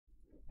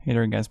Hey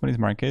there guys, my name is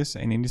Marcus,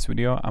 and in this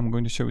video I'm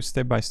going to show you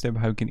step by step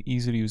how you can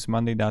easily use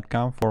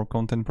monday.com for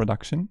content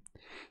production.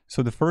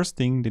 So the first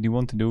thing that you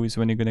want to do is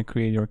when you're going to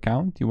create your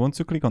account, you want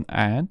to click on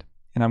add,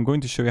 and I'm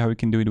going to show you how you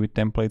can do it with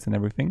templates and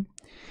everything.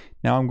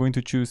 Now I'm going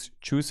to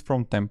choose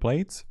from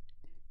templates,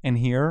 and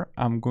here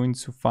I'm going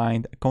to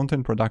find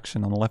content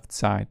production on the left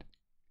side.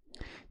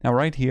 Now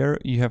right here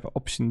you have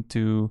option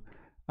to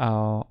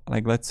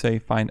let's say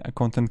find a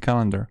content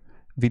calendar,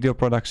 video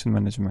production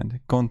management,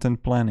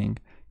 content planning,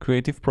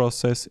 creative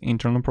process,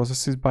 internal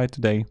processes by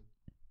today.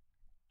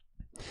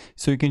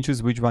 So you can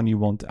choose which one you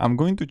want. I'm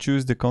going to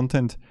choose the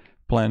content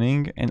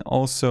planning, and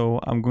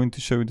also I'm going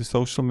to show you the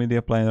social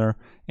media planner,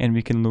 and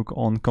we can look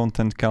on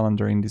content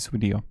calendar in this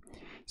video.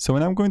 So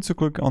when I'm going to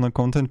click on a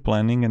content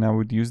planning and I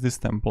would use this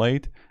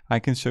template, I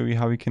can show you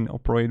how you can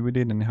operate with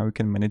it and how you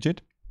can manage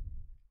it.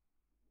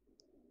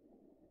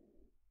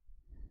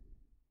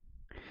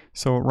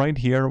 So right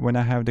here, when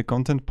I have the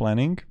content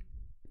planning,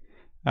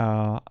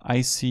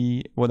 I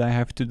see what I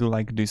have to do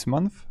like this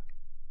month.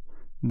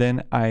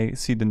 Then I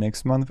see the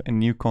next month and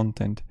new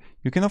content.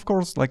 You can of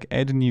course like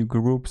add a new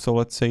group. So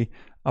let's say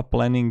a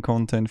planning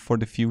content for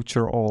the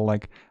future or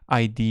like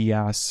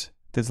ideas.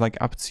 That's like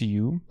up to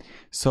you.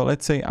 So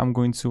let's say I'm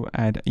going to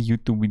add a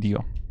YouTube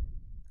video,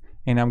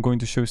 and I'm going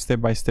to show step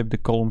by step the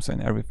columns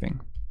and everything.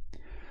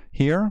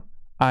 Here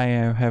I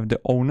have the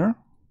owner,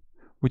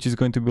 which is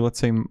going to be, let's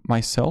say,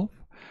 myself.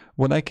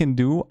 What I can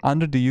do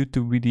under the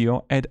YouTube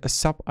video, add a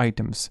sub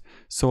items.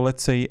 So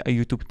let's say a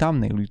YouTube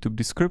thumbnail, YouTube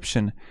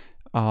description,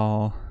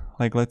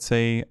 like let's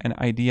say an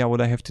idea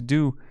what I have to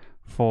do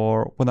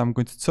for what I'm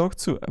going to talk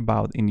to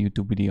about in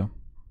YouTube video.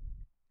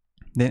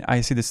 Then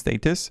I see the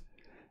status,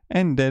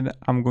 and then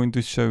I'm going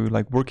to show you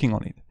like working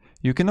on it.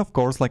 You can of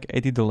course like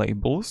edit the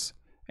labels,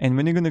 and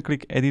when you're going to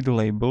click edit the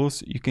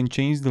labels, you can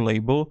change the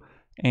label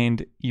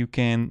and you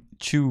can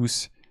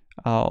choose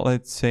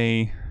let's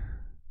say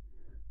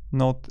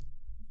not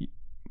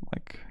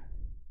like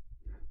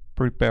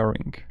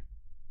preparing,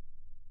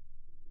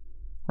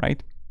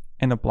 right?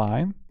 And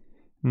apply.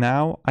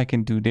 Now I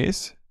can do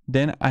this.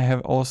 Then I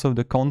have also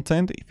the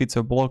content. If it's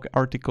a blog,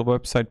 article,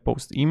 website,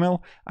 post,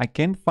 email, I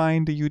can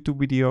find the YouTube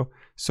video.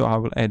 So I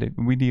will add a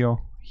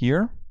video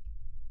here,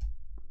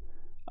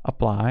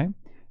 apply.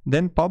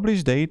 Then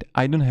publish date,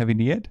 I don't have it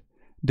yet.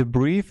 The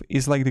brief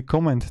is like the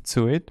comment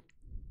to it,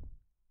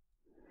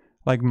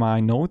 like my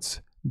notes.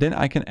 Then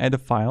I can add the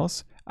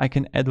files, I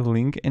can add a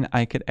link, and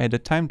I can add a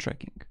time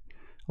tracking,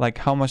 like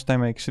how much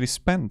time I actually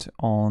spent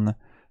on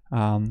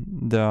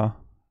the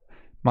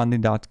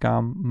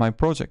monday.com, my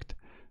project,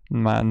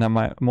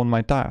 on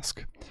my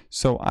task.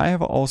 So I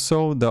have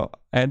also the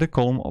add a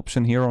column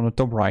option here on the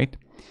top right,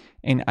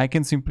 and I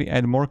can simply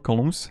add more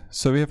columns.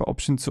 So we have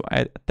option to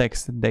add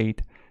text,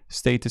 date,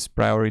 status,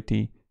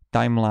 priority,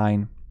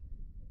 timeline,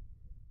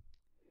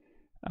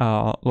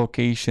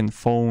 location,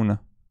 phone.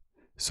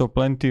 So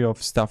plenty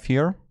of stuff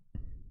here.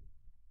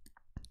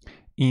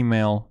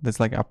 Email,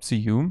 that's like up to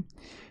you,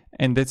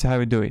 and that's how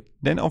we do it.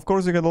 Then of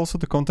course you got also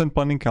the content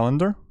planning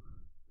calendar.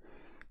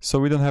 So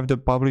we don't have the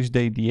publish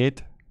date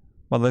yet,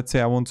 but let's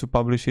say I want to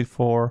publish it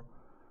for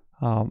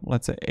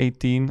let's say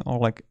 18 or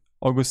like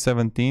August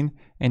 17,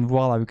 and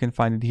voila, we can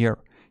find it here.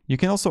 You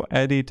can also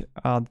edit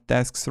the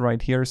tasks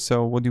right here,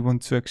 so what you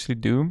want to actually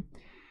do.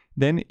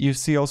 Then you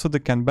see also the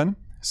Kanban.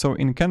 So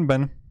in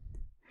Kanban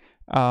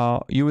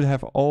you would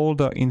have all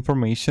the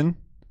information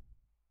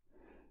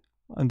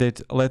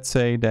that, let's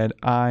say that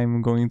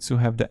I'm going to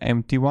have the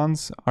empty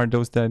ones are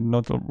those that are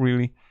not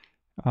really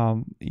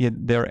yet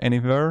there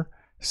anywhere.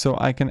 So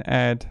I can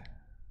add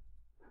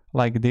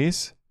like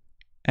this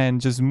and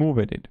just move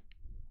it,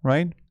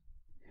 right?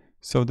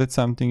 So that's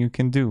something you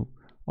can do.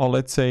 Or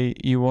let's say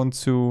you want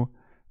to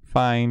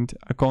find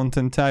a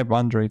content type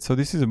under it. So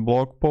this is a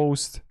blog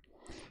post,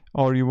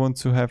 or you want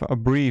to have a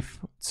brief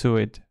to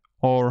it,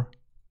 or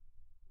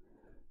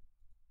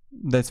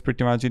that's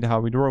pretty much it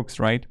how it works,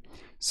 right?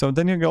 So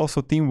then you get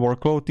also team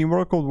workload. Team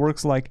workload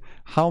works like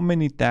how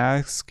many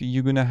tasks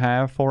you're gonna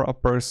have for a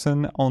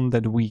person on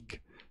that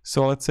week.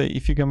 So let's say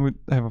if you can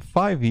have a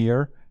 5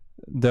 here,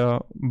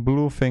 the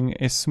blue thing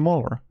is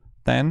smaller.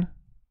 10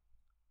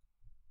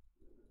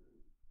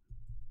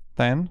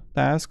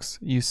 tasks,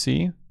 you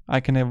see. I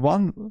can have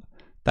 1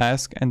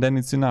 task and then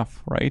it's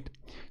enough, right?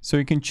 So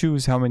you can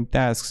choose how many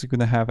tasks you're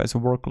gonna have as a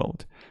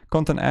workload.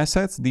 Content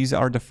assets, these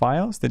are the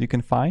files that you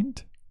can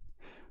find.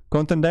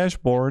 Content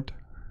dashboard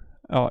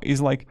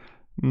is like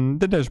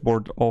the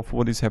dashboard of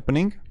what is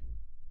happening.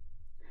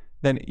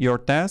 Then your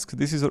tasks,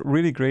 this is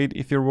really great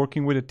if you're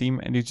working with a team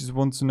and you just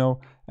want to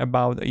know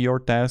about your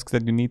tasks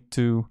that you need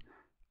to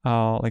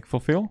like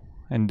fulfill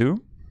and do.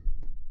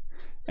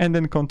 And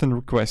then content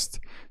request.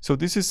 So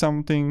this is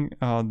something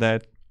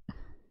that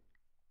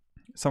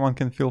someone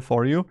can fill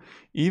for you,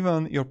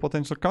 even your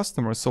potential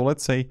customers. So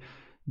let's say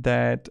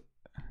that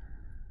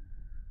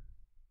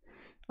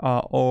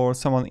or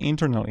someone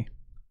internally.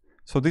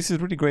 So this is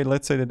really great.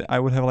 Let's say that I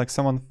would have like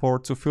someone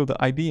to fill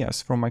the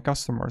ideas from my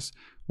customers,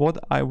 what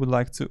I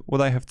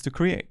have to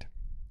create.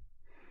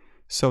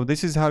 So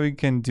this is how you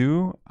can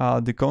do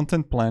the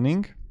content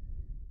planning.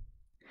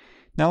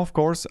 Now, of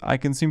course, I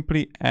can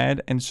simply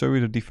add and show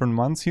you the different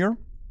months here.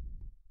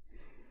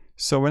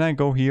 So when I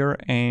go here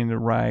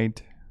and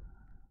write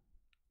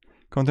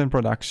content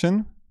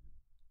production,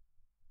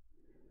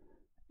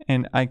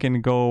 and I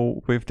can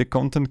go with the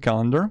content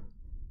calendar.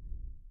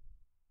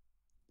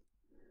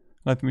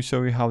 Let me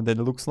show you how that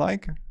looks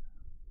like.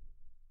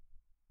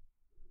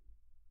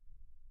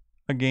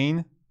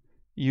 Again,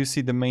 you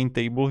see the main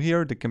table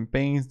here, the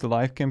campaigns, the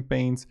live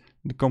campaigns,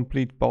 the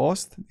complete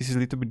post. This is a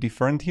little bit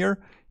different here.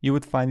 You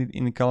would find it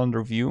in the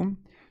calendar view.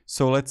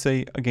 So let's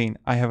say, again,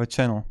 I have a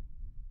channel.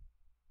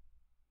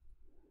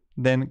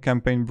 Then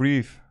campaign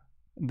brief,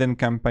 then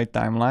campaign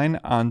timeline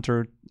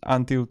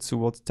until to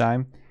what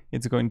time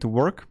it's going to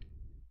work.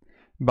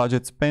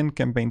 Budget spend,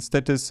 campaign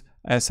status,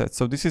 assets.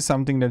 So this is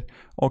something that,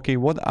 okay,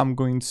 what I'm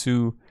going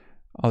to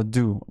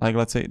do. Like,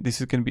 let's say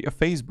this can be a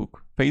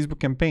Facebook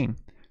campaign.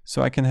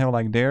 So I can have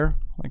like there,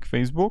 like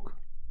Facebook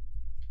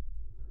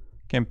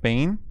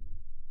campaign.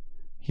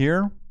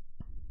 Here,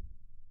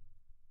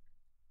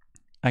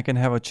 I can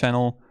have a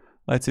channel.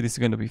 Let's say this is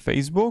going to be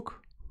Facebook.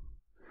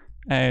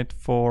 Add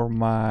for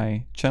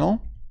my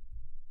channel.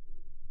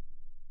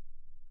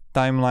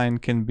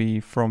 Timeline can be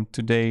from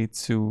today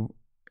to,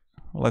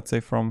 let's say,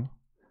 from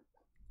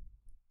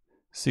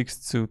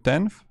 6th to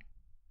 10th.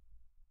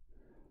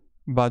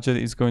 Budget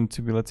is going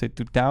to be, let's say,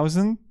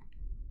 2000.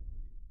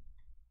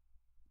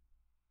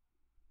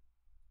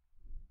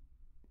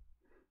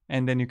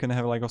 And then you can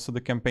have like also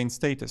the campaign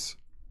status.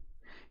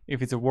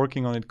 If it's a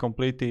working on it,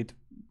 completed,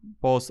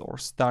 post or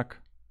stuck,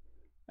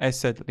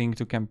 asset linked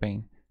to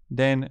campaign.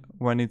 Then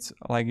when it's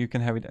like, you can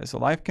have it as a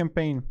live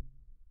campaign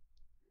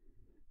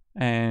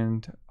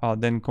and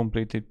then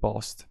completed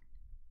post.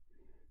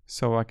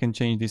 So I can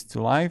change this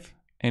to live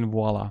and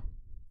voila.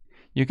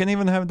 You can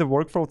even have the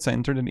workflow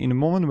center, and in a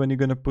moment when you're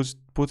going to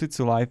put it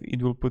to live,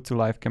 it will put to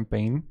live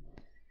campaign.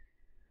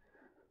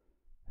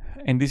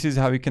 And this is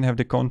how you can have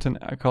the content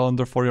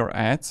calendar for your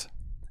ads.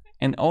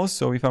 And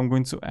also, if I'm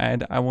going to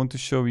add, I want to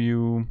show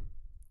you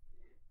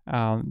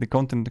the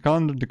content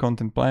calendar, the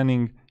content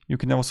planning. You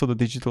can also the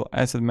digital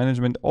asset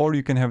management, or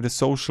you can have the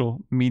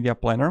social media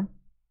planner.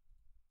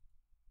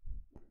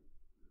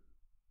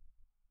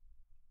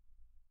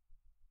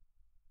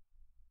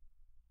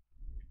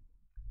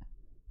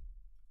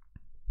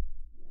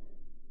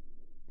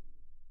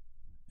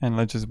 And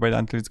let's just wait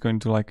until it's going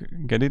to like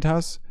get it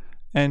us.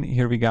 And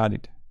here we got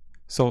it.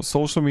 So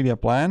social media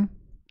plan.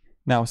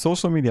 Now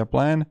social media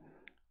plan,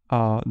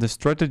 the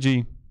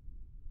strategy,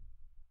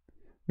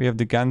 we have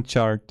the Gantt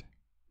chart,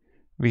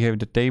 we have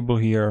the table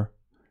here,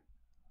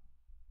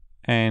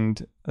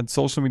 and a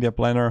social media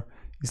planner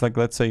is like,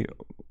 let's say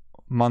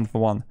month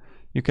 1.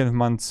 You can have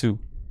month 2.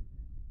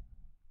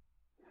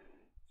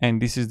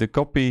 And this is the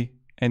copy,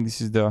 and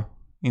this is the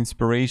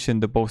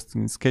inspiration, the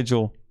posting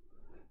schedule.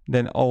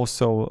 Then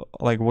also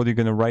like what you're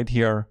gonna write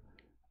here.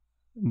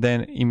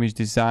 Then image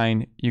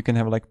design, you can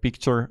have like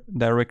picture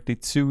directly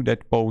to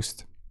that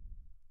post.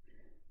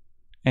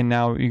 And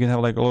now you can have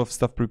like a lot of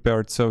stuff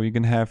prepared. So you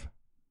can have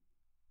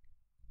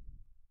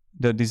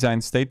the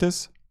design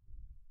status.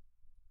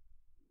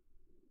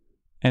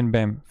 And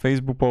bam,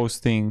 Facebook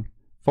posting,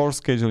 for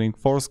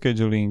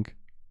scheduling.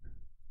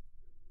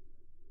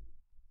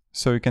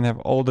 So you can have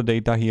all the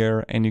data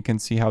here, and you can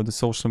see how the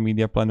social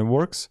media planner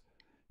works.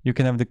 You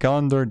can have the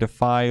calendar, the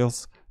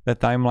files, the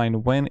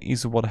timeline, when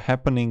is what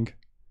happening.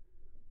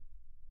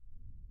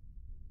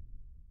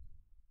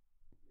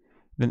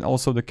 Then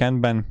also the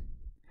Kanban.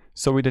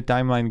 So with the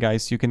timeline,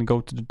 guys, you can go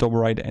to the top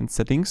right and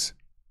settings.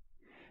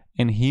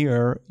 And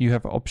here you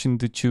have option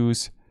to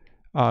choose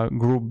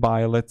group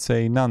by, let's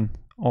say, none.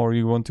 Or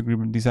you want to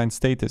group design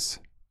status.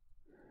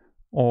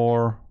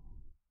 Or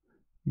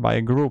by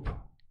a group.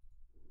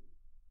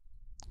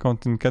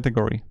 Content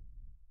category.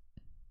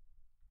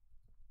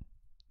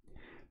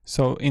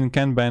 So in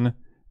Kanban,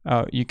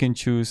 you can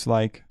choose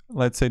like,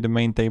 let's say the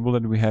main table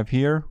that we have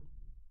here.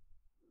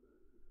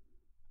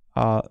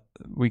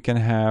 We can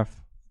have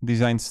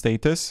design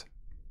status.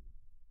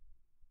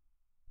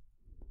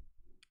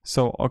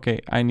 So, okay,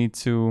 I need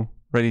to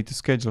ready to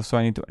schedule. So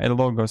I need to add a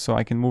logo, so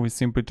I can move it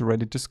simply to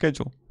ready to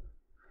schedule.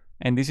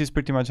 And this is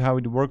pretty much how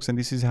it works. And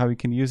this is how you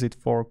can use it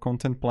for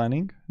content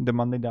planning,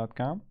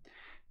 themonday.com.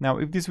 Now,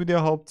 if this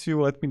video helped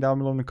you, let me down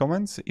below in the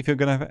comments. If you're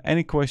gonna have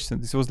any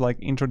questions, this was like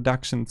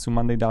introduction to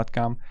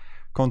monday.com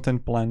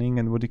content planning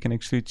and what you can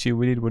actually achieve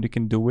with it, what you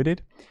can do with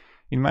it.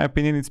 In my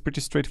opinion, it's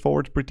pretty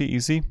straightforward, pretty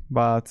easy,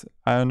 but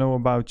I don't know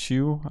about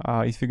you,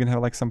 if you're gonna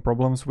have like some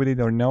problems with it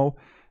or no.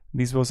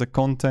 This was a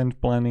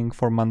content planning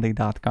for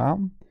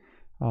monday.com.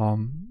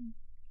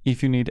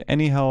 If you need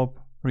any help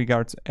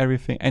regards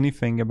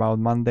anything about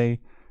Monday,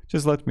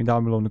 just let me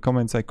down below in the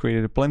comments. I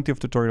created plenty of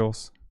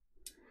tutorials.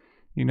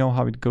 You know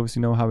how it goes,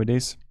 you know how it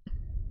is.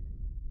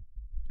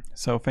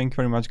 So thank you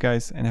very much,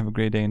 guys, and have a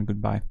great day and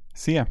goodbye.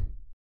 See ya.